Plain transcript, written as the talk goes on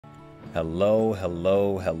Hello,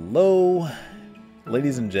 hello, hello.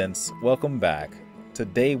 Ladies and gents, welcome back.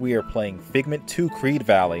 Today we are playing Figment 2 Creed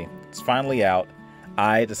Valley. It's finally out.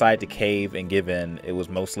 I decided to cave and give in. It was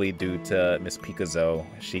mostly due to Miss Pikazo.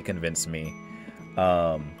 She convinced me.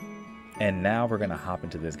 And now we're going to hop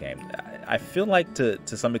into this game. I feel like to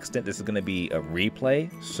some extent this is going to be a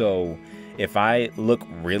replay. So if I look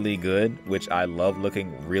really good, which I love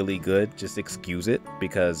looking really good, just excuse it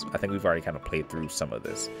because I think we've already kind of played through some of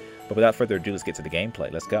this. But without further ado, let's get to the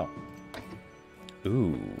gameplay. Let's go.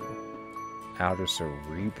 Ooh. Outer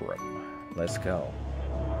Cerebrum. Let's go.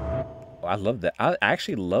 Oh, I love that. I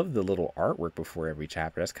actually love the little artwork before every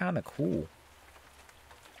chapter. That's kind of cool.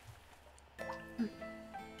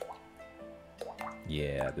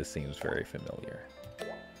 Yeah, this seems very familiar.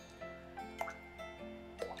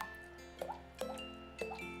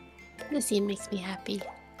 This scene makes me happy.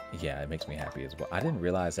 Yeah, it makes me happy as well. I didn't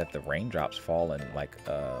realize that the raindrops fall in like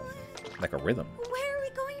a rhythm. Where are we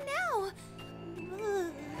going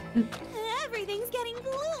now? Everything's getting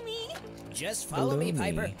gloomy. Just follow me,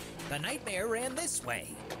 Piper. The nightmare ran this way.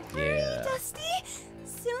 Yeah. Hurry, Dusty.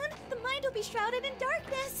 Soon, the mind will be shrouded in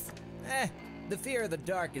darkness. The fear of the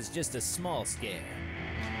dark is just a small scare.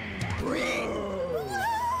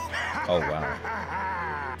 Oh,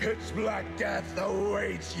 wow. Pitch black death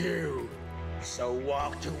awaits you. So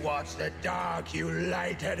walk towards the dark, you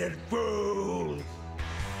light-headed fools.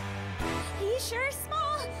 He's sure small.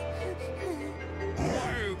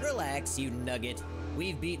 Relax, you nugget.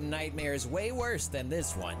 We've beaten nightmares way worse than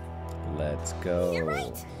this one. Let's go. You're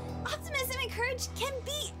right. Optimism and courage can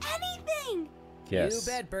beat anything. Yes.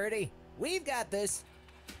 You bet, Birdie. We've got this.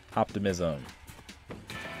 Optimism.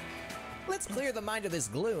 Let's clear the mind of this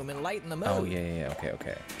gloom and lighten the mood. Oh, yeah. Okay.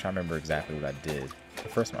 I'm trying to remember exactly what I did the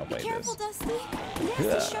first time I played Careful, this. Dusty.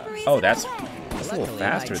 There's the shrubberies Oh, in that's our way. a little Luckily,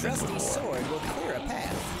 faster my than trusty before. sword will clear a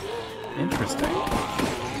path. Interesting.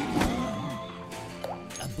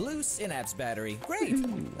 A blue synapse battery. Great.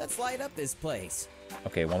 Let's light up this place.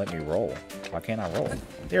 Okay, it won't let me roll. Why can't I roll?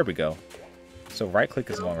 There we go. So right click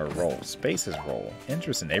is no longer roll. Space is roll.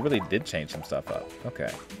 Interesting. They really did change some stuff up.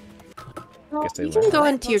 Okay. Well, Guess they you can learned. go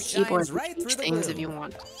into your Shines keyboard and right change through the things gloom. if you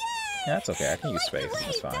want. Yeah, that's okay. I can use Light space. the way,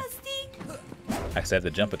 That's fine. Dusty. I said the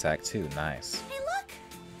jump attack too. Nice. Hey, look.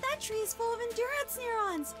 That tree is full of endurance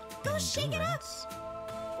neurons. Go shake it up.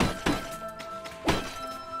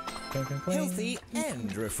 Endurance. Healthy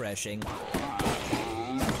and refreshing.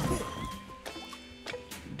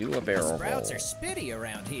 Do a barrel roll. Sprouts are spitty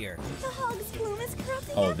around here. The hog's gloom is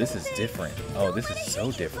corrupting Oh, this is everything. different. Oh, this is Don't so let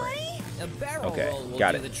it hit you, different. buddy. A barrel Okay, roll will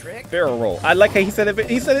got do it. the trick. Barrel roll. I like how he said it.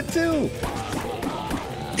 He said it too.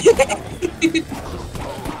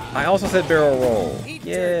 I also said barrel roll. Eat dirt,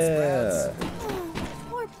 Yeah. Oh,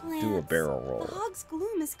 poor plants. Do a barrel roll. The hog's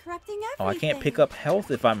gloom is corrupting everything. Oh, I can't pick up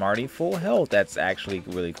health if I'm already full health. That's actually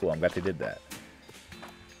really cool. I'm glad they did that.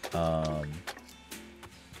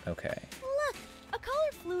 Okay. Look, a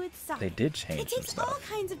color fluid sock. They did It change some takes all stuff.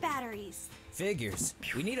 kinds of batteries. Figures.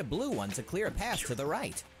 We need a blue one to clear a path to the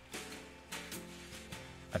right.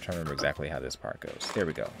 I'm trying to remember exactly how this part goes. There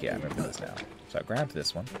we go. Yeah, I remember this now. So I grabbed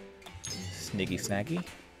this one. Sniggy Snaggy.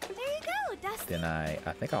 There you go, Dusty. Then I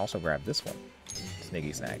think I also grabbed this one.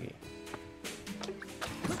 Sniggy Snaggy.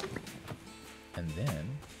 And then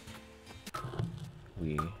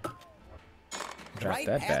we The drop right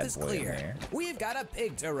that path bad is boy in clear. there. We've got a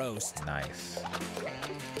pig to roast. Nice.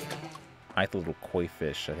 I like the little koi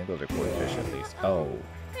fish. I think those are koi fish at least. Oh,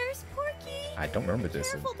 There's Porky. I don't remember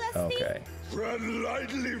this. Careful, Dusty. Okay. Tread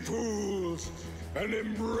lightly, fools, and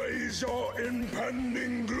embrace your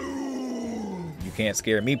impending gloom. You can't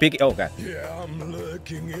scare me, Piggy. Oh, God. Yeah, I'm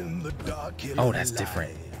lurking in the dark. Oh, that's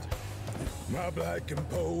different. My black and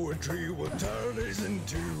poetry will turn this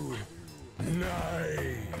into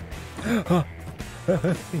night.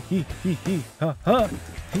 Hee hee hee. Ha ha.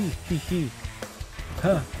 Hee hee hee.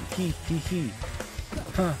 Ha hee hee hee.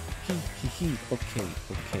 Ha hee hee hee.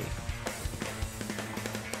 Okay.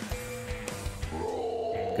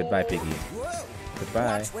 Goodbye, Piggy. Whoa!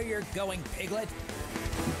 Goodbye. Watch where you're going, piglet.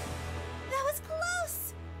 That was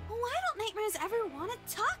close. Why don't nightmares ever want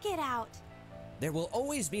to talk it out? There will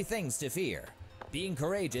always be things to fear. Being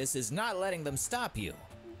courageous is not letting them stop you.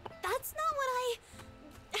 That's not what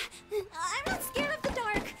I'm not scared of the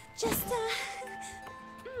dark. Just,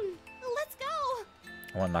 let's go.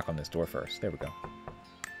 I want to knock on this door first. There we go.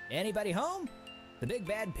 Anybody home? The big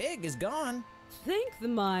bad pig is gone. Thank the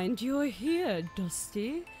mind you're here,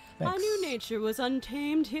 Dusty. I Thanks. knew nature was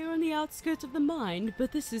untamed here on the outskirts of the mind,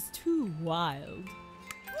 but this is too wild.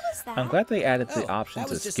 What was that? I'm glad they added the Oh, option that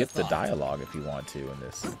to was just a skip the thought. dialogue if you want to in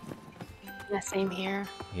this. Yeah, same here.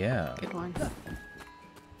 Yeah. Good one.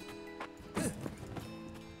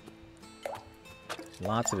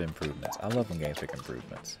 Lots of improvements. I love when games make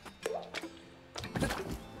improvements.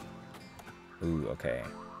 Ooh, okay.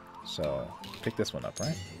 So, pick this one up,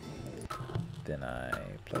 right? Then I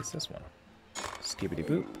place this one. Skibbity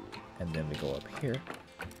boop. And then we go up here.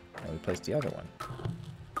 And we place the other one.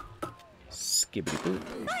 Skibbity boop.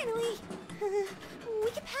 Finally!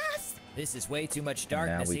 We can pass! This is way too much Now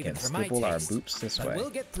darkness we even can for my skibble our taste. boops this But way. we'll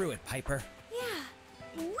get through it, Piper. Yeah,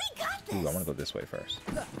 we got this! Ooh, I want to go this way first.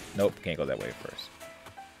 Nope, can't go that way first.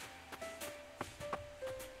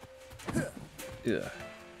 Ugh.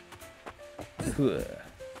 Ugh.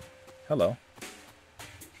 Hello.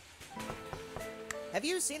 Have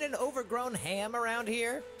you seen an overgrown ham around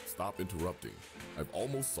here? Stop interrupting. I've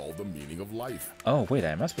almost solved the meaning of life. Oh, wait,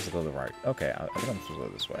 am I supposed to go the right? Okay, I think I'm supposed to go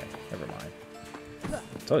this way. Never mind. I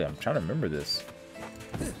told you, I'm trying to remember this.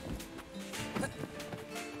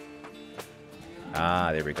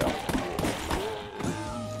 Ah, there we go.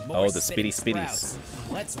 More Oh, the spitty spitties. sprouts.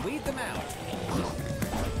 Let's weed them out.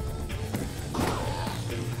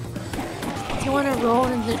 Do you want to roll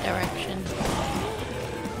in the direction?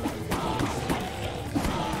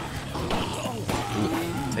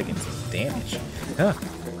 Ooh, taking some damage. Huh.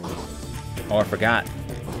 Oh, I forgot.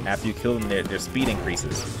 After you kill them, their speed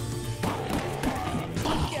increases.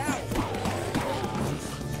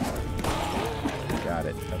 Got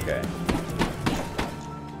it. Okay.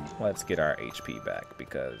 Let's get our HP back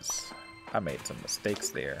because I made some mistakes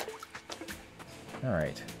there.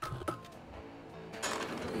 Alright.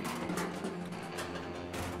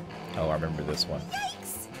 Oh, I remember this one.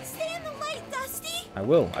 Yikes! Stay in the light, Dusty! I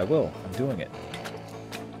will. I'm doing it.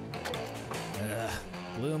 Ugh,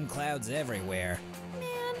 gloom clouds everywhere.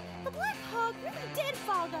 Man, the Black Hog really did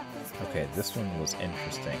fog up this place. Okay, this one was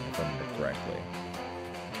interesting, if I remember correctly.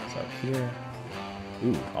 So up here.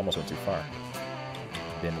 Ooh, almost went too far.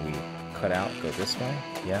 Then we cut out, go this way.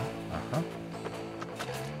 Yeah, uh-huh.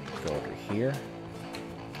 Go over here.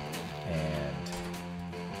 And...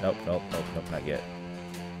 Nope, not yet.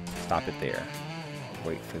 Stop it there.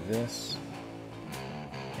 Wait for this.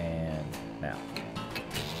 And now.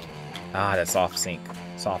 Ah, that's soft sync.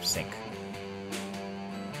 Soft sync.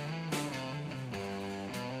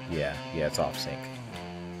 Yeah, it's off sync.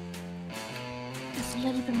 Just a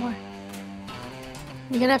little bit more.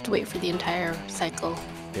 You're gonna have to wait for the entire cycle.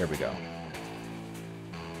 There we go.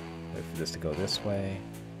 Wait for this to go this way.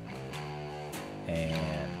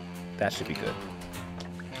 And that should be good.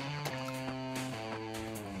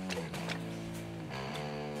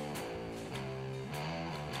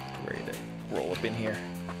 Ready to roll up in here.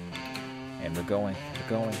 And we're going.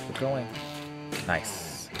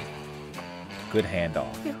 Nice. Good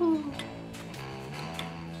handoff. Yoo-hoo.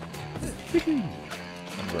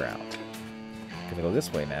 And we're out. Gonna go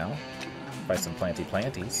this way now. Fight some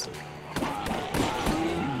planties.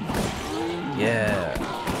 Yeah.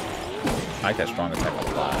 I like that strong attack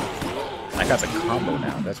a lot. I got the combo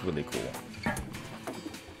now. That's really cool.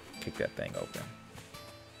 Kick that thing open.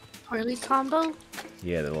 Twirly combo?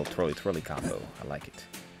 Yeah, the little twirly combo. I like it.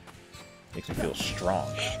 Makes me feel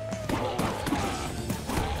strong.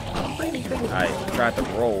 I tried to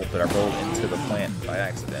roll, but I rolled into the plant by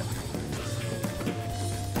accident.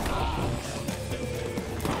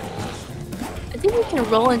 I think we can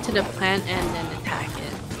roll into the plant and then attack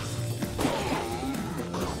it.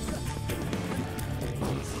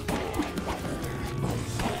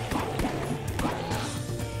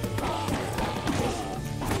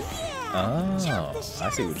 Oh, I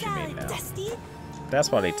see what you mean now. Dusty. That's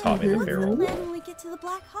why they taught me the barrel Then roll. when we get to the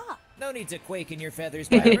Black Hawk. No need to quake in your feathers,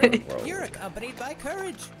 Piper. Roll. You're accompanied by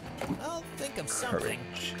courage. I'll think of something.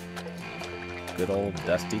 Courage. Good old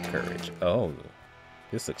Dusty Courage. Oh,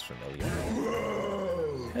 this looks familiar.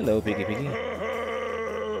 Hello, Piggy.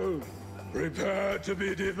 Prepare to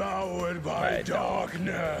be devoured by By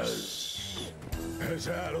darkness. As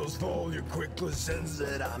shadows fall, you quickly sense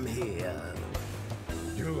that I'm here.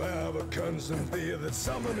 You have a constant fear that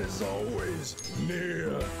someone is always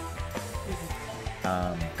near.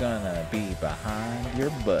 I'm gonna be behind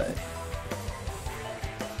your butt.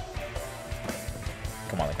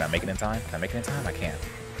 Come on, can I make it in time? I can't.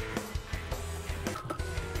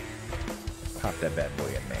 Pop that bad boy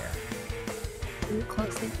in there. Too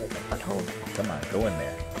close into the butthole. Come on, go in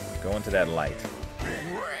there. Go into that light.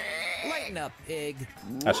 Lighten up, pig.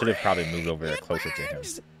 I should have probably moved over there closer to him.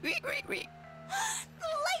 The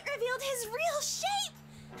light revealed his real shape!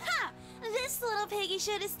 Ha! This little piggy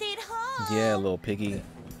should have stayed home. Yeah, little piggy.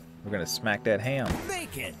 We're gonna smack that ham.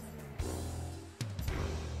 Make it.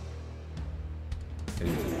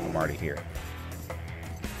 Ooh, I'm already here.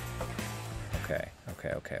 Okay.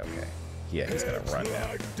 Yeah, he's gonna run now.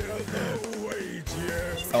 Like death awaits you.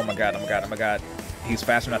 Oh my god. He's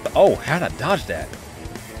faster than I thought. Oh, how did I dodge that?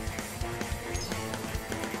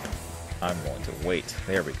 I'm going to wait.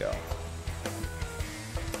 There we go.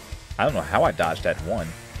 I don't know how I dodged that one.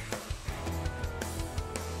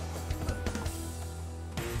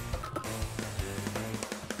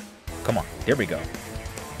 Come on. There we go.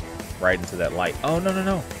 Right into that light. Oh, no, no,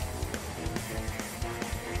 no.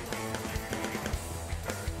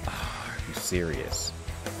 Oh, are you serious?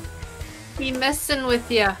 He messing with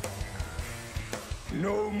you.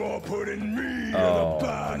 No more putting me Oh, in a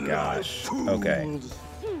bad my gosh. light, Okay. fools.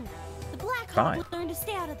 The Black Fine. Hog learned to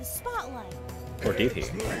stay out of the spotlight. Or did he?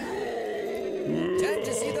 Time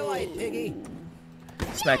to see the light, Piggy.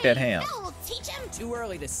 Smack that ham. That will teach him. Too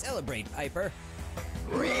early to celebrate, Piper.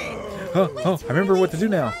 Oh, I remember what to do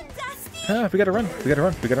now. Ah, we gotta run. We gotta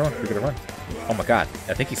run. We gotta run. We gotta run. Oh my god.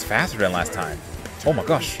 I think he's faster than last time. Oh my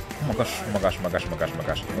gosh. Oh my gosh. Oh my gosh. Oh my gosh. Oh my gosh. Oh my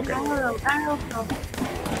gosh. Okay.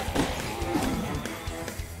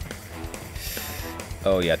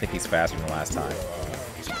 Oh yeah, I think he's faster than last time.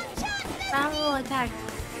 Barrel attack.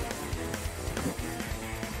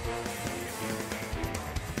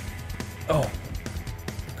 Oh.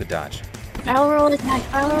 Good dodge. Barrel roll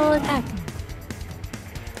attack. Barrel roll attack.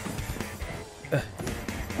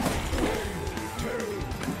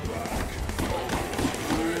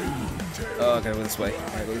 Oh, I gotta go this way. I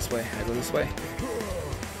gotta go this way. I gotta go this way.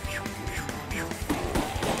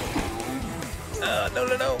 No,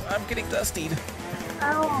 no, no. I'm getting dustied.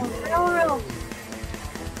 Barrel roll.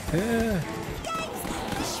 Yeah. Yikes!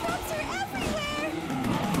 The shrubs are everywhere.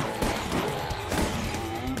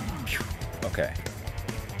 Okay.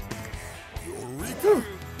 Phew.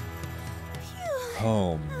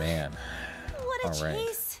 Oh, man. What a All right.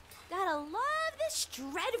 chase. Gotta love this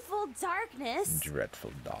dreadful darkness.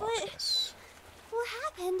 Dreadful darkness. What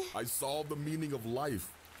happened? I solved the meaning of life.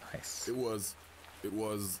 Nice. It was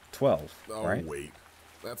 12, oh right? wait.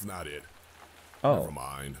 That's not it. Oh. Never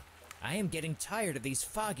mind. I am getting tired of these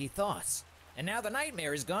foggy thoughts. And now the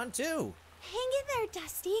nightmare is gone too. Hang in there,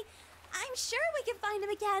 Dusty. I'm sure we can find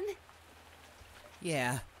him again.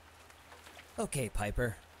 Yeah. Okay,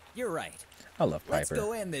 Piper. You're right. I love Let's Piper.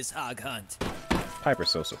 go end this hog hunt.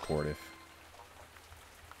 Piper's so supportive.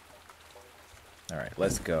 Alright,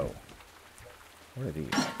 let's go. What are these?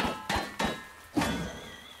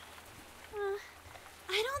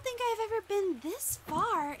 I don't think I've ever been this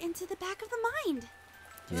far into the back of the mind.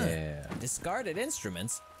 Yeah. Discarded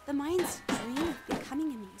instruments. The mind's dream of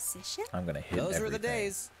becoming a musician? I'm gonna hit Those everything. were the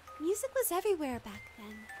days. Music was everywhere back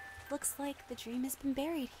then. Looks like the dream has been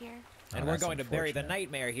buried here. And Oh, we're that's going to bury the unfortunate.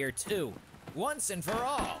 nightmare here too. Once and for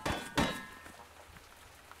all.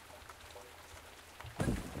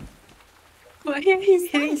 Why are you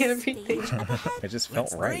Is that a hitting everything? stage up ahead? It just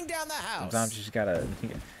felt Let's right. bring down the house. Sometimes you just gotta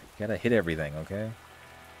hit everything, okay?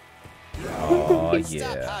 Oh Stop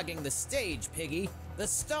yeah. hogging the stage, Piggy. The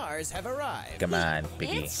stars have arrived. Come on,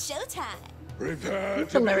 Piggy. It's showtime. Prepare The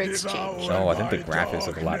to be lyrics devoured change. Oh, I think the by graphics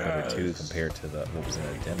look a lot better too darkness. compared to the what was in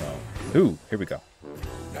the demo. Ooh, here we go.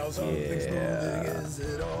 Now something's Yeah. moving, is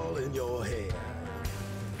it all in your head?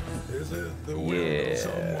 Is it the will Yeah. of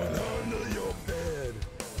someone under your bed?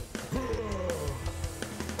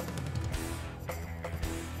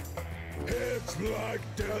 It's like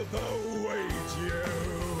death awaits you.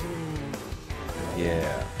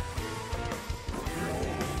 Yeah.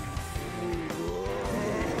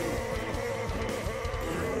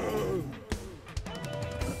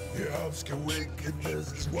 The obscure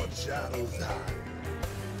wickedness is what shadows hide.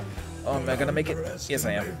 Oh, am I gonna make it? Yes,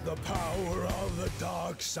 I am. Underestimate the power of the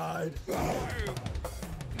dark side.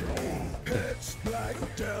 It's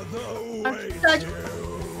like death awaits stuck. you.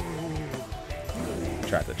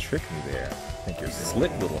 Tried to trick me there. Think you're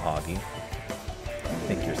slick, little hoggy.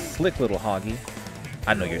 Think you're slick, little hoggy.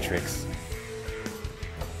 I know your tricks.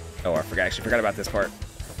 Oh, I forgot. Actually, forgot about this part.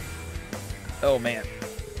 Oh man.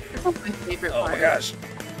 That's my favorite Oh part. my gosh.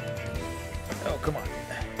 Oh, come on.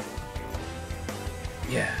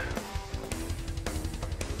 Yeah.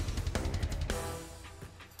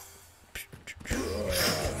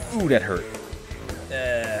 Ooh, that hurt.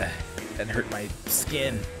 That hurt my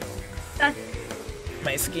skin. Dodge.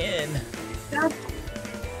 My skin. Dodge.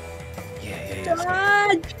 Yeah.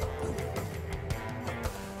 Dodge.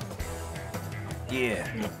 Yeah.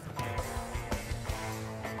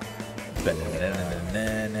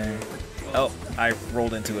 Oh, I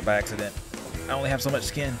rolled into it by accident. I only have so much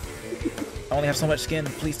skin. I only have so much skin.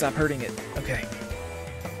 Please stop hurting it. Okay.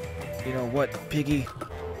 You know what, Piggy?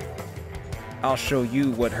 I'll show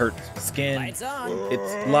you what hurts skin. Lights on.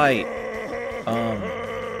 It's light.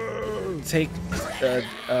 Take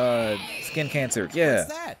skin cancer. Yeah. What's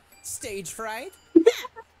that? Stage fright? Let's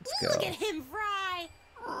Look go. at him fry.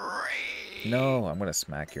 No, I'm gonna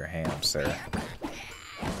smack your ham, sir.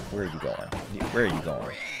 Where are you going? Where are you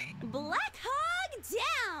going? Black Hog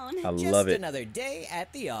down! I love Just it. another day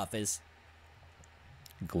at the office.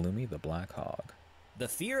 Gloomy the Black Hog. The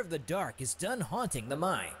fear of the dark is done haunting the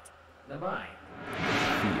mind. The mind.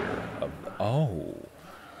 Fear of the... Oh.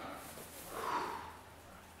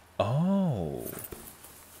 Oh.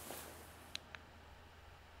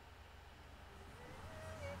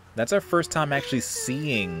 That's our first time actually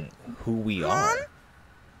seeing who we are.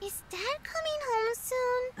 Is Dad coming home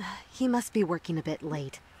soon? He must be working a bit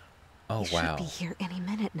late. Oh, He wow. should be here any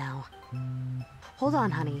minute now. Hold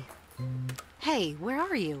on, honey. Hey, where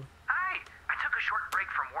are you? Hi! I took a short break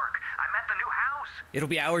from work. I'm at the new house. It'll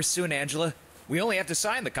be ours soon, Angela. We only have to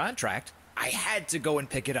sign the contract. I had to go and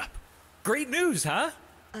pick it up. Great news, huh?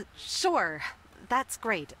 Sure. That's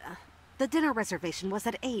great. The dinner reservation was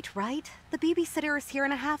at 8, right? The babysitter is here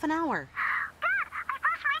in a half an hour. Dad, I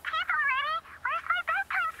brushed my teeth already. Where's my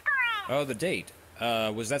bedtime story? Oh, the date.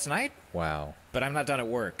 Was that tonight? Wow. But I'm not done at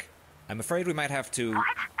work. I'm afraid we might have to... What?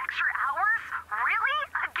 Extra hours? Really?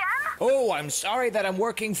 Again? Oh, I'm sorry that I'm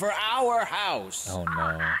working for our house. Oh, no. Yeah,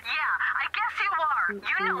 I guess you are.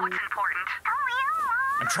 You know what's important. Oh, yeah,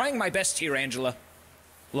 Mom. I'm trying my best here, Angela.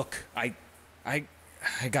 Look, I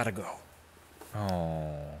gotta go.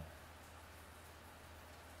 Oh.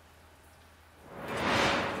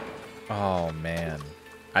 Oh, man.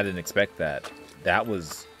 I didn't expect that. That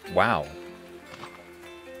was... Wow.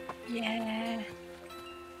 Yeah.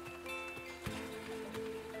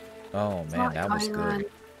 Oh, man, that was good.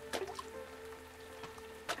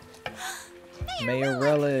 Mayor Mayor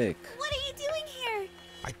Relic. What are you doing here?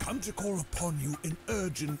 I come to call upon you in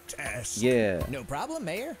urgent task. Yeah. No problem,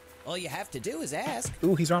 Mayor. All you have to do is ask.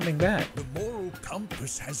 Ooh, he's ramming back. The moral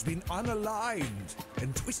compass has been unaligned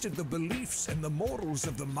and twisted the beliefs and the morals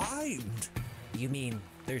of the mind. You mean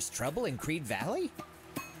there's trouble in Creed Valley?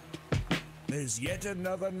 There's yet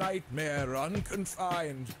another nightmare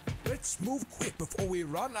unconfined. Let's move quick before we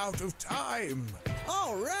run out of time.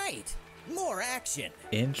 All right. More action.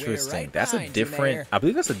 Interesting. We're right That's a behind you, different... Mayor. I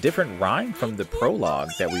believe that's a different rhyme from the prologue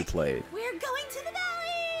that we played. We're going to the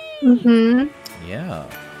valley. Mm-hmm. Yeah.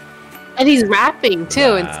 And he's rapping too,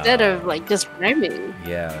 Wow. instead of like just rhyming.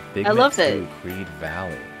 Yeah. I love Figment it. 2, Creed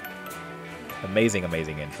Valley. Amazing,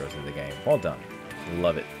 amazing intros in the game. Well done.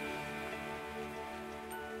 Love it.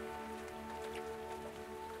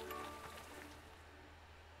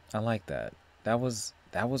 I like that. That was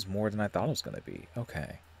more than I thought it was gonna be.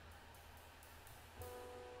 Okay.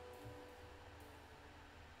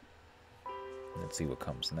 Let's see what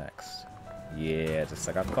comes next. Yeah, just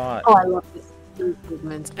like I thought. Oh, I love this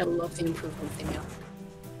improvements. I love the improvement thing.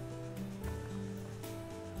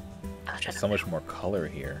 So much more color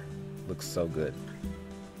here. Looks so good.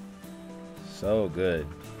 So good.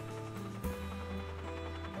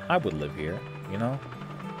 I would live here, you know?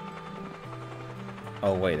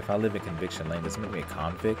 Oh wait, if I live in Conviction Lane, does it make me a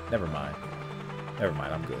convict? Never mind. Never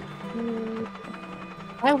mind, I'm good.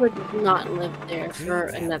 I would not live there for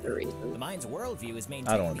another reason. The mind's worldview is maintained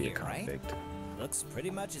I don't want to be a here, right? convict. Looks pretty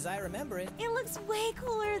much as I remember it. It looks way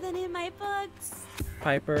cooler than in my books.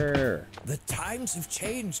 Piper! The times have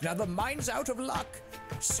changed. Now the mind's out of luck.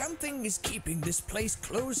 Something is keeping this place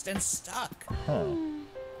closed and stuck. Huh.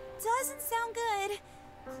 Doesn't sound good.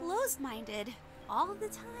 Closed-minded all the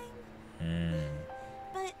time.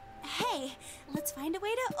 But hey, let's find a way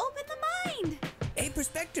to open the mind. A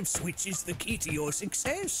perspective switch is the key to your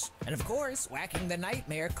success. And of course, whacking the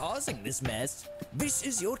nightmare causing this mess. This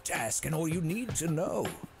is your task and all you need to know.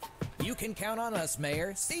 You can count on us,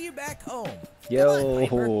 Mayor. See you back home. Yo! Come on,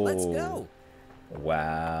 Piper. Let's go.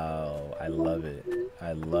 Wow. I love it.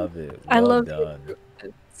 I love it. I Well love done.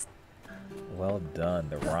 it. Well done.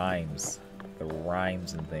 The rhymes. The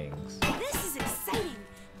rhymes and things. This is exciting.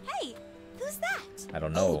 Hey, who's that? I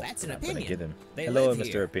don't know. Oh, that's an I'm gonna opinion. get him. They Hello, live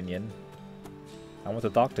Mr. here. Opinion. I want to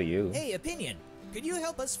talk to you. Hey, Opinion. Could you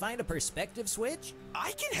help us find a perspective switch?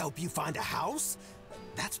 I can help you find a house.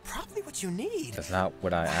 That's probably what you need. That's not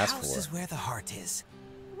what I The asked house for. is where the heart is.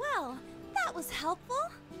 Well, that was helpful.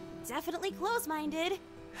 Definitely close-minded.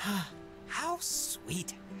 How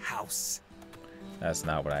sweet house. That's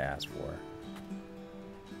not what I asked for.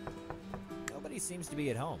 Nobody seems to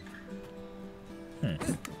be at home.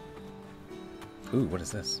 Ooh, what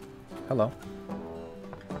is this? Hello.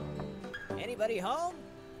 Anybody home?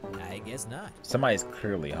 I guess not. Somebody's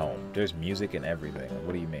clearly home. There's music and everything.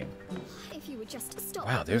 What do you mean? If you would just stop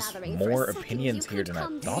Wow, there's blathering for more a second, opinions you here could than I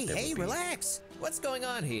come thought to- there Hey, would be. relax. What's going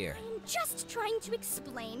on here? I'm just trying to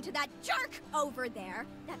explain to that jerk over there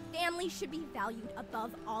that family should be valued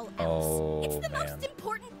above all else. Oh, it's the man. most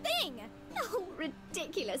important thing. Oh,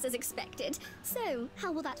 ridiculous as expected. So,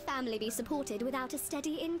 how will that family be supported without a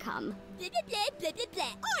steady income? Blah, blah, blah, blah, blah, blah.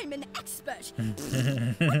 I'm an expert.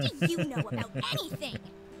 What do you know about anything?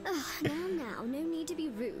 Ugh, now, no need to be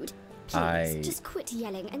rude. Please, just quit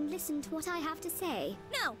yelling and listen to what I have to say.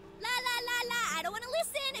 No, la, I don't want to listen.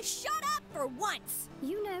 Shut up for once.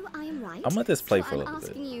 You know I am right. I'm gonna let this play so for a little I'm bit.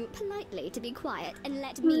 asking you politely to be quiet and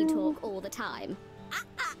let me talk all the time.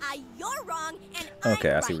 You're wrong, and Okay,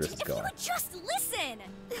 I'm I see right. where this is If you going. would just listen.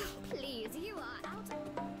 Please, you are out.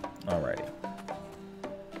 Alrighty.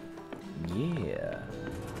 Yeah.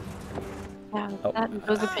 Wow, Oh.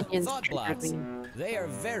 those opinions Thought triggered blocks. me. They are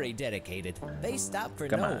very dedicated. They stop for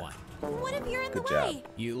Come no on. one. What if you're in Good the job. way?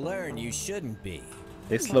 You learn you shouldn't be.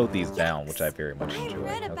 They slowed these down, which I very much I enjoy.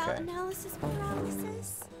 read about Okay. analysis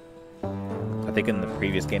paralysis. I think in the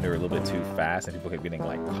previous game they were a little bit too fast and people kept getting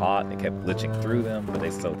like caught. They kept glitching through them, but they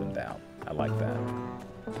slowed them down. I like that.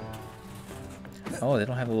 Oh, they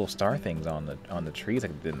don't have the little star things on the trees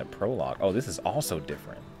like they did in the prologue. Oh, this is also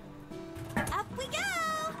different. Up we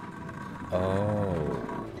go!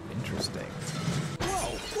 Oh, interesting.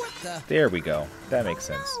 Whoa, what the? There we go. That makes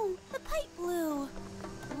sense. Oh, the pipe blew.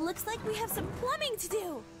 Looks like we have some plumbing to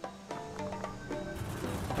do.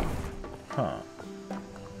 Huh.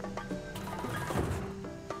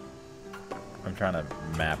 I'm trying to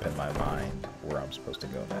map in my mind where I'm supposed to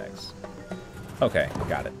go next. Okay,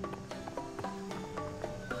 got it.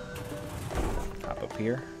 Hop up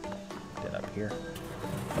here, then up here.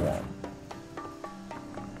 Whomp.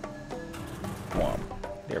 Whomp.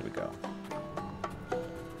 There we go.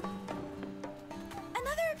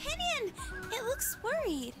 Another opinion! It looks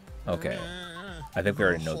worried. Okay. I think we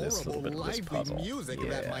already know this little bit of this lively puzzle. music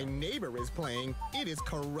that my Yeah. neighbor is playing. It is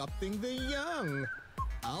corrupting the young.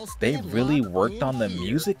 I'll They stand really locked worked on the here,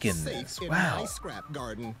 music in safe this. in Wow. my scrap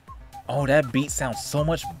garden. Oh, that beat sounds so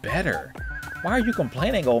much better. Why are you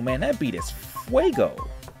complaining, old man? That beat is fuego.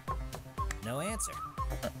 No answer.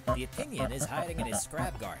 The opinion is hiding in his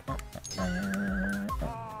scrap garden.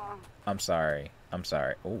 I'm sorry. I'm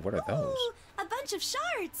sorry. Oh, what are those? Ooh, a bunch of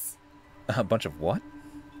shards. A bunch of what?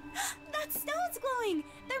 That stone's glowing.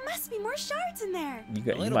 There must be more shards in there. You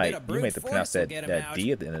got. You little might. bit of You might have to brute pronounce force will that get 'em that out.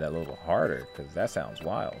 D at the end of that a little harder, because that sounds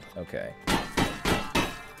wild. Okay.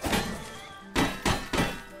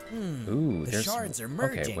 Ooh, The there's shards are Okay,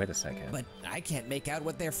 merging. wait a second. But I can't make out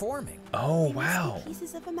what they're forming. Oh They must be wow!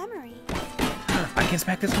 pieces of a memory. I can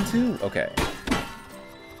smack this one too. Okay.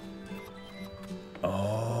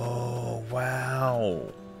 Oh wow!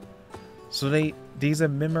 So these are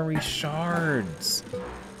memory shards.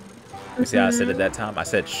 You see how I said it that time? I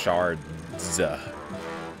said shards.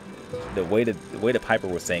 The way that Piper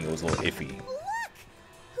was saying it was a little iffy. Look!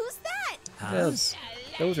 Who's that? Yes,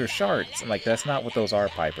 those are shards. I'm like, that's not what those are,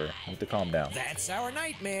 Piper. You need to calm down. That's our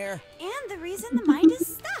nightmare. And the reason the mind is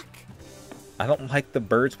stuck. I don't like the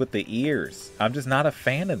birds with the ears. I'm just not a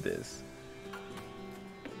fan of this.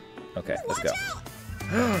 Okay, let's go.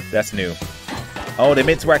 That's new. Oh, they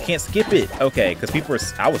made it to where I can't skip it. Okay,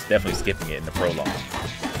 because I was definitely skipping it in the prologue.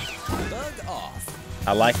 Bug off.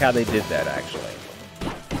 I like how they did that, actually.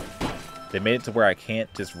 They made it to where I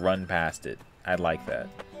can't just run past it. I like that.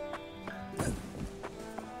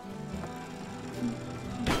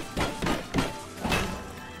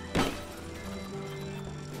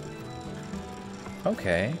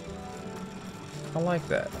 Okay. I like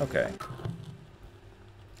that. Okay.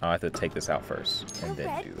 I'll have to take this out first and The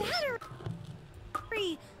then do red this.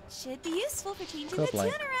 battery should be useful for changing the Cool, tune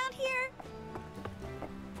Blank. around here.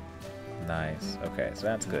 Nice. Okay, so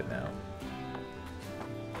that's good now.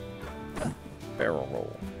 Barrel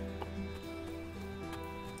roll.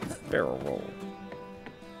 Barrel roll.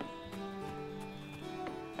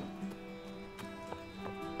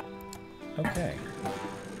 Okay.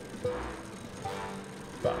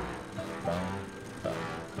 Bum, bum, bum,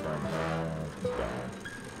 bum, bum, bum.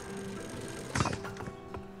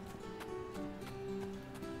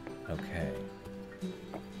 Okay.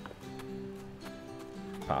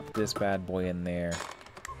 Pop this bad boy in there.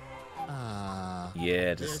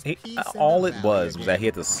 Yeah, just all it was that he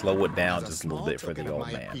had to slow it down just a little bit for the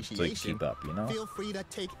old man, so he could keep up, you know? Feel free to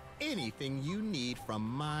take anything you need from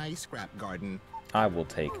my scrap garden. I will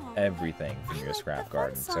take everything from your scrap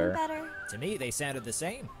garden, sir. To me, they sounded the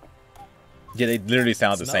same. Yeah, they literally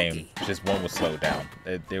sound the same. Smoky. Just one was slowed down.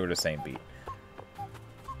 They were the same beat.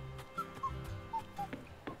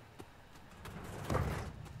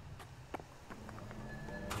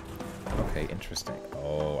 Okay, interesting.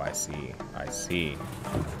 Oh, I see. I see.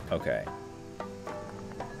 Okay.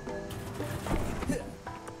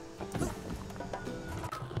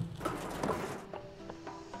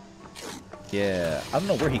 Yeah, I don't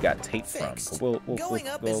know where he got tape from, Fixed. but we'll Going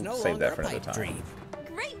up we'll is no save that longer for a another pipe time. dream.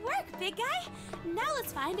 Great work, big guy. Now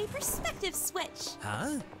let's find a perspective switch.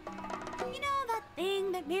 Huh? You know that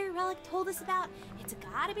thing that Mirror Relic told us about? It's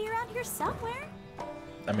gotta be around here somewhere.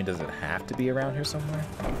 I mean, does it have to be around here somewhere?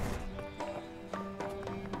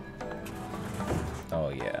 Oh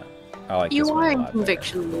yeah, I like You this one are a in lot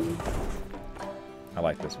conviction room. better. I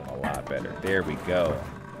like this one a lot better. There we go.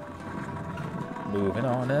 Moving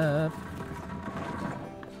on up.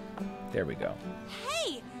 There we go.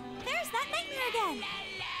 Hey, there's that nightmare again.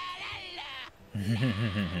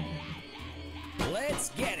 Let's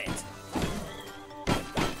get it.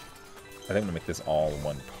 I think I'm gonna make this all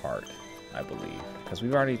one part, I believe, because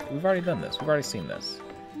we've already done this. We've already seen this.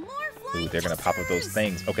 Ooh, they're gonna pop up those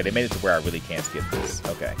things. Okay, they made it to where I really can't skip this.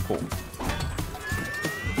 Okay, cool.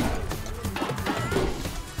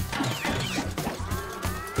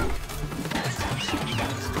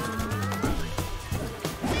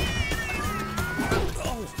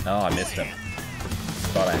 Oh, I missed him.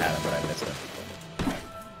 Thought I had him, but I missed him.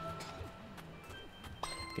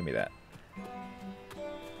 Give me that.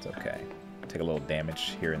 It's okay. Take a little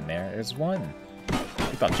damage here and there. There's one.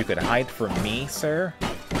 You thought you could hide from me, sir?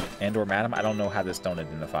 And or madam? I don't know how this stone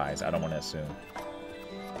identifies. I don't want to assume.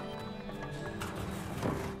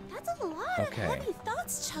 That's a lot of heavy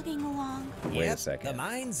thoughts chugging along. Wait a second. The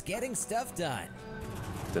mind's getting stuff done.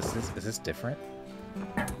 Is this different?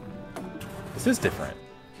 This is different.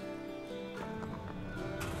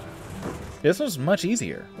 This was much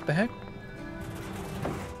easier. What the heck?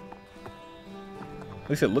 At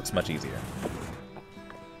least it looks much easier.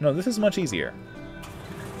 No, this is much easier.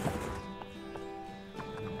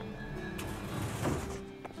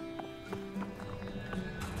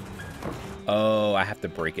 Oh, I have to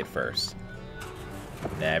break it first.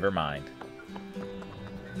 Never mind.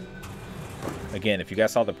 Again, if you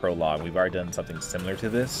guys saw the prologue, we've already done something similar to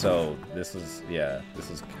this, so this is, yeah, this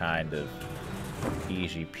is kind of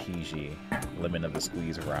easy peasy, lemon of the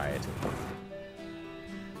squeeze variety.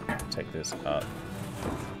 Take this up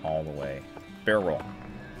all the way. Barrel roll.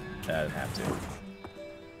 I didn't have to.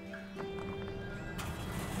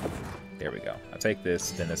 There we go. I take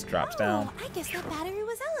this, then this drops down. I guess that battery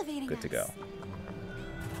was elevating Good to go.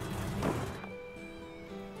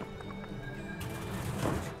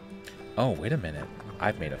 Oh, wait a minute.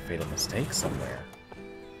 I've made a fatal mistake somewhere.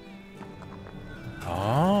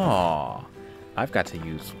 Oh, I've got to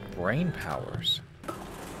use brain powers.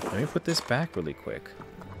 Let me put this back really quick.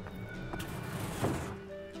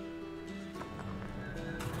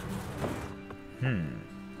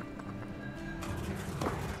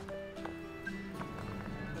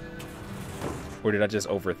 Or did I just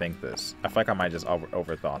overthink this? I feel like I might just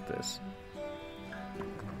overthought this.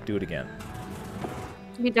 Do it again.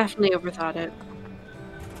 You definitely overthought it.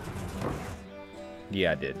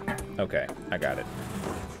 Yeah, I did. Okay, I got it.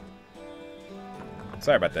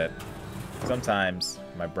 Sorry about that. Sometimes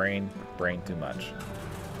my brain too much.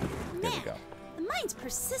 There we go. The mind's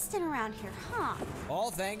persistent around here, huh? All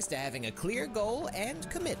thanks to having a clear goal and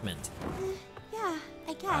commitment. Yeah,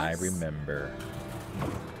 I guess. I remember.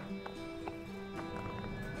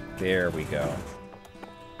 There we go.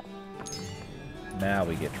 Now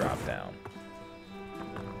we get dropped down.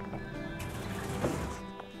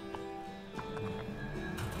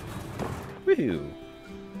 Woohoo!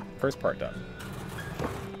 First part done.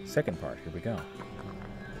 Second part, here we go.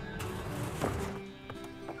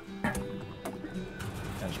 I'll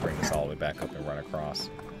just bring this all the way back up and run across.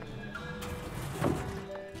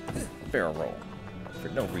 Barrel roll. For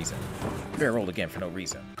no reason. Barrel roll again for no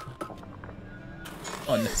reason.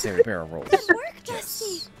 Unnecessary barrel rolls. Good work,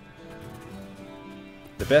 Dusty.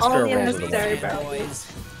 The best All barrel the rolls are the unnecessary ones barrel rolls.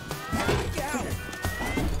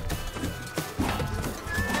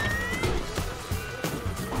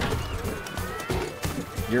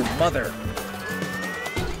 Your mother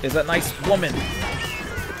is a nice woman.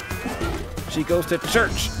 She goes to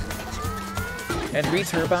church and reads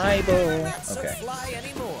her Bible. Okay.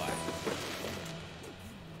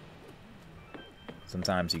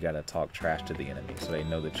 Sometimes you gotta talk trash to the enemy so they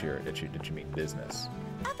know that you mean business.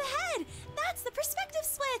 Up ahead! That's the perspective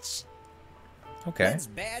switch! Okay. Let's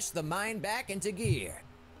bash the mind back into gear.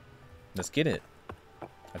 Let's get it.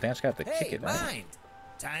 I think I just got to kick it, right? Mind!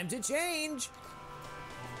 Time to change!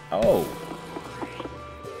 Oh.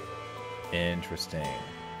 Interesting.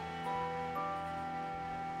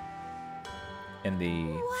 In the...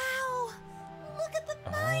 Wow! Look at the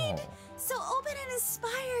mind! So open and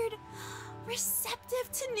inspired!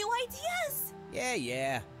 Receptive to new ideas!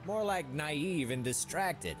 Yeah. More like naive and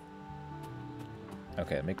distracted.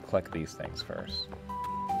 Okay, let me collect these things first.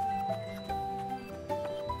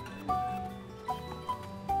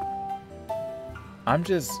 I'm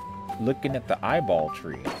just looking at the eyeball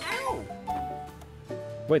tree. Ow!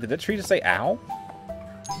 Wait, did the tree just say ow?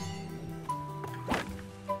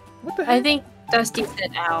 What the heck? I think Dusty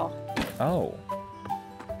said ow. Oh.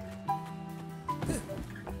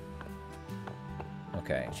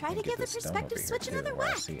 Okay. Try to give the perspective switch another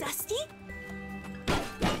whack, Dusty.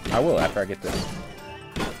 I will after I get this.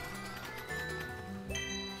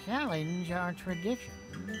 Challenge our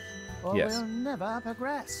traditions, or Yes. we'll never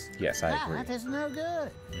progress. Yes, I agree. That is no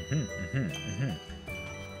good.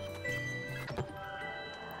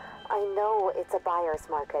 I know it's a buyer's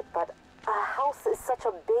market, but a house is such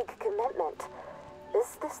a big commitment.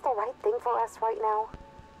 Is this the right thing for us right now?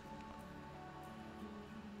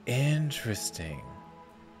 Interesting.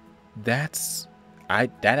 That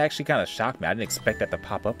actually kind of shocked me. I didn't expect that to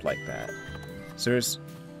pop up like that. So there's...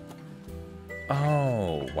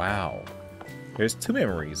 Oh, wow. There's 2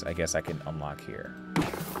 memories I guess I can unlock here.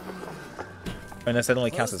 Unless that only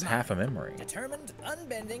counts as half a memory. Determined,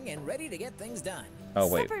 unbending, and ready to get things done. Oh,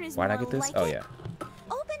 wait. Stubborn is Why'd I more get this? like Oh, it. yeah.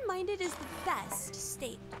 Open-minded is the best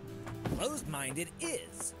state. Closed-minded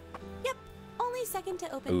is. Yep, only second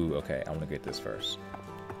to open. Ooh, okay. I want to get this first.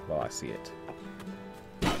 While I see it.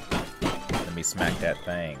 Let me smack that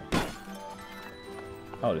thing.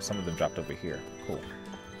 Oh, there's some of them dropped over here. Cool.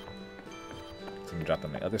 Some dropped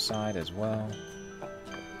on the other side as well.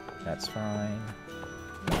 That's fine.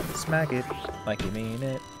 Smack it like you mean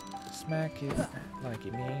it. Smack it like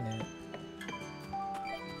you mean it.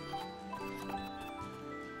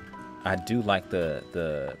 I do like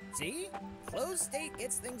the See? Closed state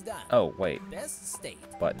gets things done. Oh, wait. Best state.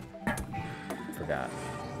 Button. Forgot.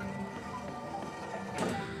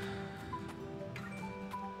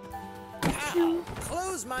 Ow!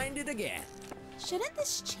 Closed-minded again. Shouldn't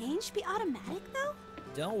this change be automatic, though?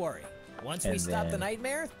 Don't worry. Once And we stop the then-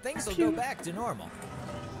 nightmare, things will go back to normal.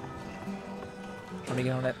 Let me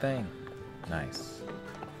get on that thing. Nice.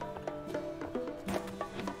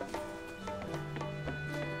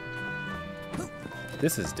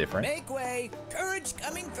 This is different. Make way! Courage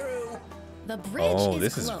coming through! The bridge Oh, is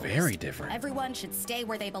this is closed. very different. Everyone should stay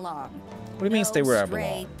where they belong. What do you mean stay where I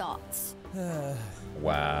stray belong? thoughts.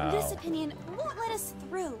 Wow. This opinion won't let us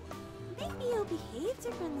through. Maybe you'll behave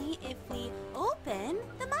differently if we open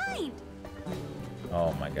the mind.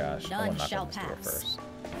 Oh my gosh. I None want to knock shall on this door pass. first.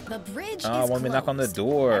 The bridge Oh, I is want me to knock on the closed.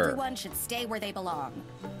 door. Everyone should stay where they belong.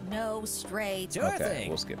 No stray Okay,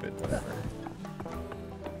 we'll skip it. Whatever.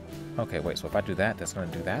 Okay, wait. So if I do that, that's going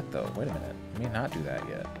to do that, though. Wait a minute. Let me not do that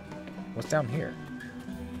yet. What's down here?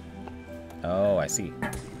 Oh, I see.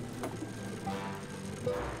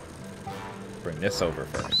 Bring this over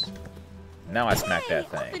first. Now I smack that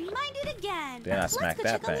thing. Open-minded again. Then I smack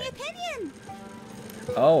Let's that check on the thing. opinion.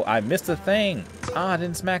 Oh, I missed a thing. Ah, I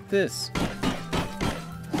didn't smack this. I'm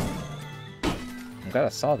glad I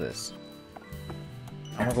saw this.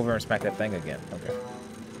 I'm gonna go over and smack that thing again. Okay.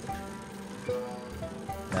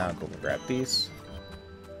 Now I'll go grab these.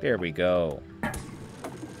 There we go.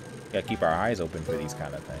 Gotta keep our eyes open for these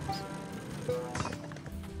kind of things.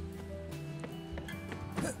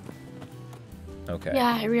 Okay.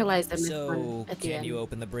 Yeah, I realized I missed So, one at the can end. you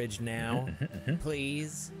open the bridge now?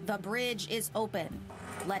 Please? The bridge is open.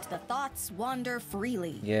 Let the thoughts wander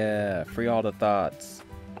freely. Yeah, free all the thoughts.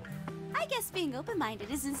 I guess being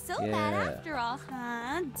open-minded isn't so bad Yeah. after all,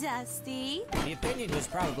 huh, Dusty? The opinion was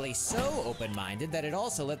probably so open-minded that it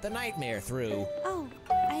also let the nightmare through. Oh,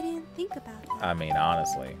 I didn't think about that. I mean,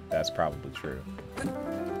 honestly, that's probably true.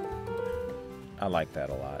 I like that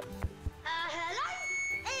a lot.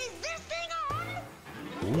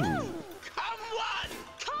 Ooh.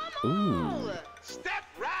 Ooh. Step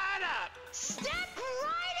right up. Step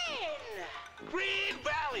right in. Green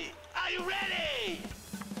Valley, are you ready?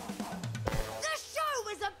 The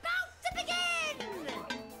show is about to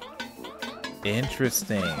begin!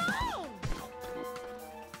 Interesting.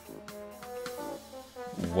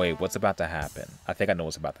 Wait, what's about to happen? I think I know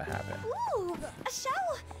what's about to happen. Ooh, a show!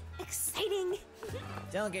 Exciting!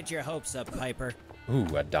 Don't get your hopes up, Piper. Ooh,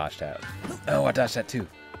 I dodged that. Oh, I dodged that too.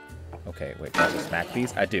 Okay, wait, do I have to smack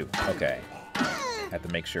these? I do. Okay. Have to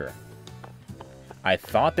make sure. I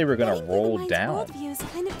thought they were gonna roll down. Worldview is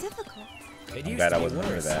kind of difficult. It I'm used glad to I be wasn't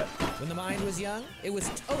near worse. that. When the mind was young, it was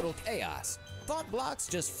total chaos. Thought blocks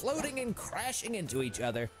just floating and crashing into each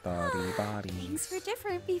other. Things were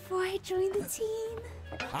different before I joined the team.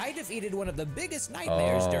 I defeated one of the biggest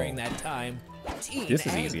nightmares Oh. during that time. Teen This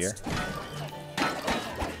is angst. easier.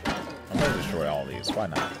 I'm gonna destroy all these. Why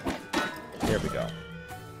not? There we go.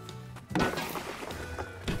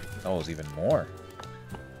 Oh, there's even more.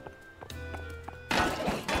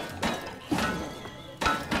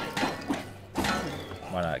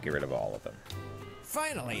 Why not get rid of all of them?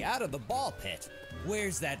 Finally out of the ball pit.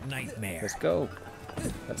 Where's that nightmare? Let's go.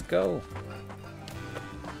 Let's go.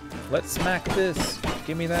 Let's smack this.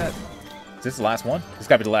 Give me that. Is this the last one? This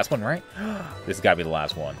gotta be the last one, right? This gotta be the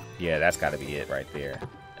last one. Yeah, that's gotta be it right there.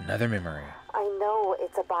 Another memory. I know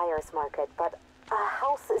it's a buyer's market, but a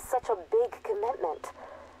house is such a big commitment.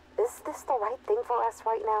 Is this the right thing for us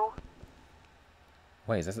right now?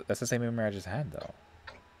 Wait, that's the same memory I just had, though.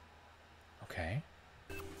 Okay.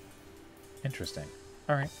 Interesting.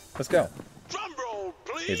 All right, let's go. Drum roll,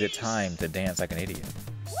 please. Is it time to dance like an idiot?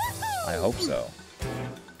 I hope so.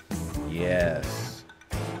 Yes.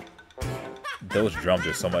 Those drums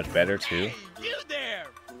are so much better, too. Hey, you there,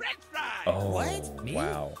 French fry. Oh, what? Me?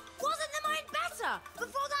 Wow. Wasn't the mine better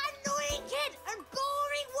before that annoying kid and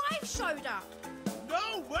boring wife showed up?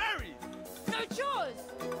 No worries. No chores.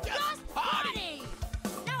 Just party.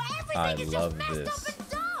 Now I everything is love just messed this. up and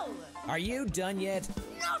dull. Are you done yet?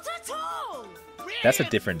 Not at all. That's a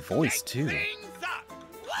different voice, too.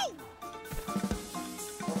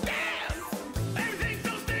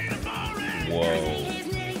 Whoa.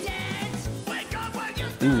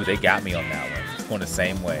 Ooh, they got me on that one. It's going the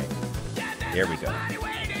same way. There we go.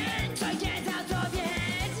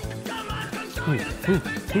 Ooh, ooh,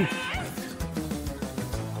 ooh.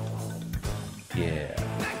 Yeah.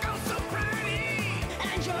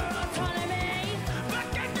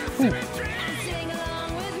 Ooh.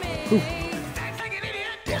 Ooh.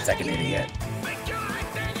 Dance like an idiot.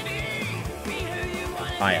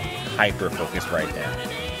 I am hyper focused right now.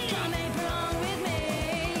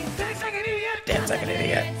 Dance like an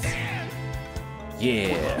idiot.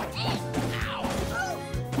 Yeah.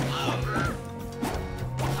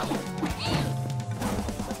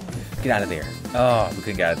 Get out of there. Oh, we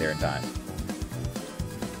couldn't get out of there in time.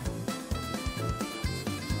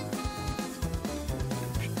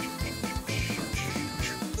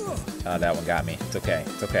 Oh, that one got me. It's okay.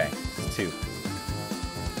 It's okay. It's two.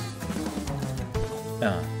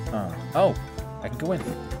 Oh, I can go in.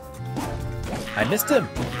 I missed him.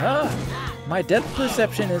 My depth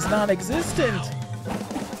perception is non-existent.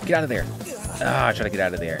 Get out of there. Try to get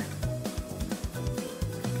out of there.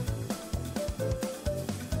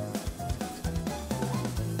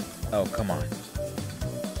 Oh, come on.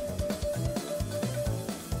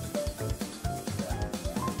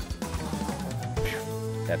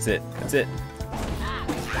 That's it. That's it.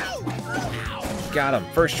 Got him.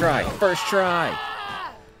 First try. First try.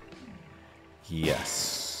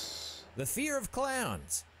 Yes. The fear of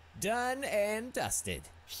clowns. Done and dusted.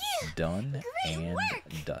 Done and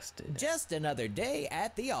dusted. Just another day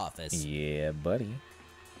at the office. Yeah, buddy.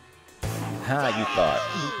 How you thought?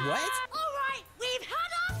 What? All right, we've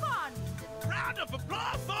had our fun. Round of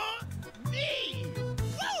applause for me.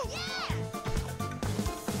 Woo! Yeah.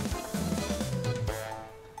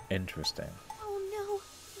 Interesting. Oh no,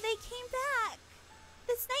 they came back.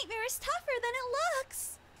 This nightmare is tougher than it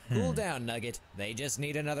looks. Cool down, Nugget. They just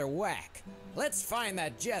need another whack. Let's find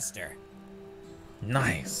that jester.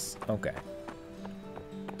 Nice. Okay.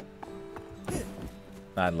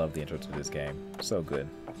 I love the intro to this game. So good.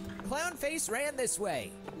 Clownface ran this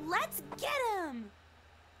way. Let's get him.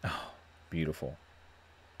 Oh, beautiful.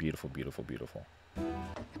 Beautiful, beautiful, beautiful.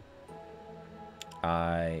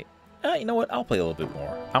 You know what? I'll play a little bit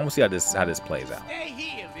more. I want to see how this plays out. Stay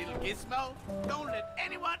here, little Gizmo. Don't let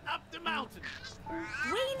anyone up the mountain.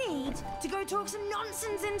 We need to go talk some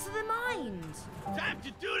nonsense into the mind. Time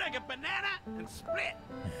to do like a banana and split.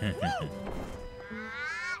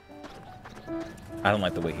 I don't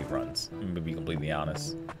like the way he runs. I'm gonna be completely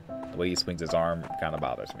honest. The way he swings his arm kind of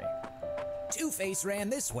bothers me. Two-Face ran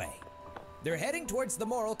this way. They're heading towards the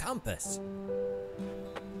moral compass.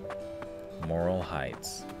 Moral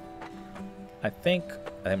Heights. I think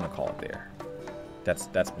I'm gonna call it there. That's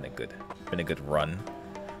been a good run.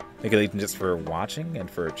 Thank you even just for watching and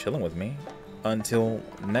for chilling with me. Until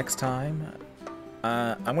next time,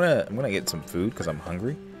 I'm gonna get some food because I'm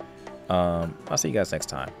hungry. I'll see you guys next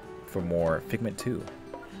time for more Figment 2.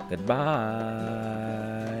 Goodbye.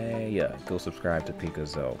 Yeah, go subscribe to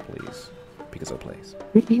Pikazo, please. Pikazo Plays.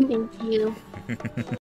 Thank you.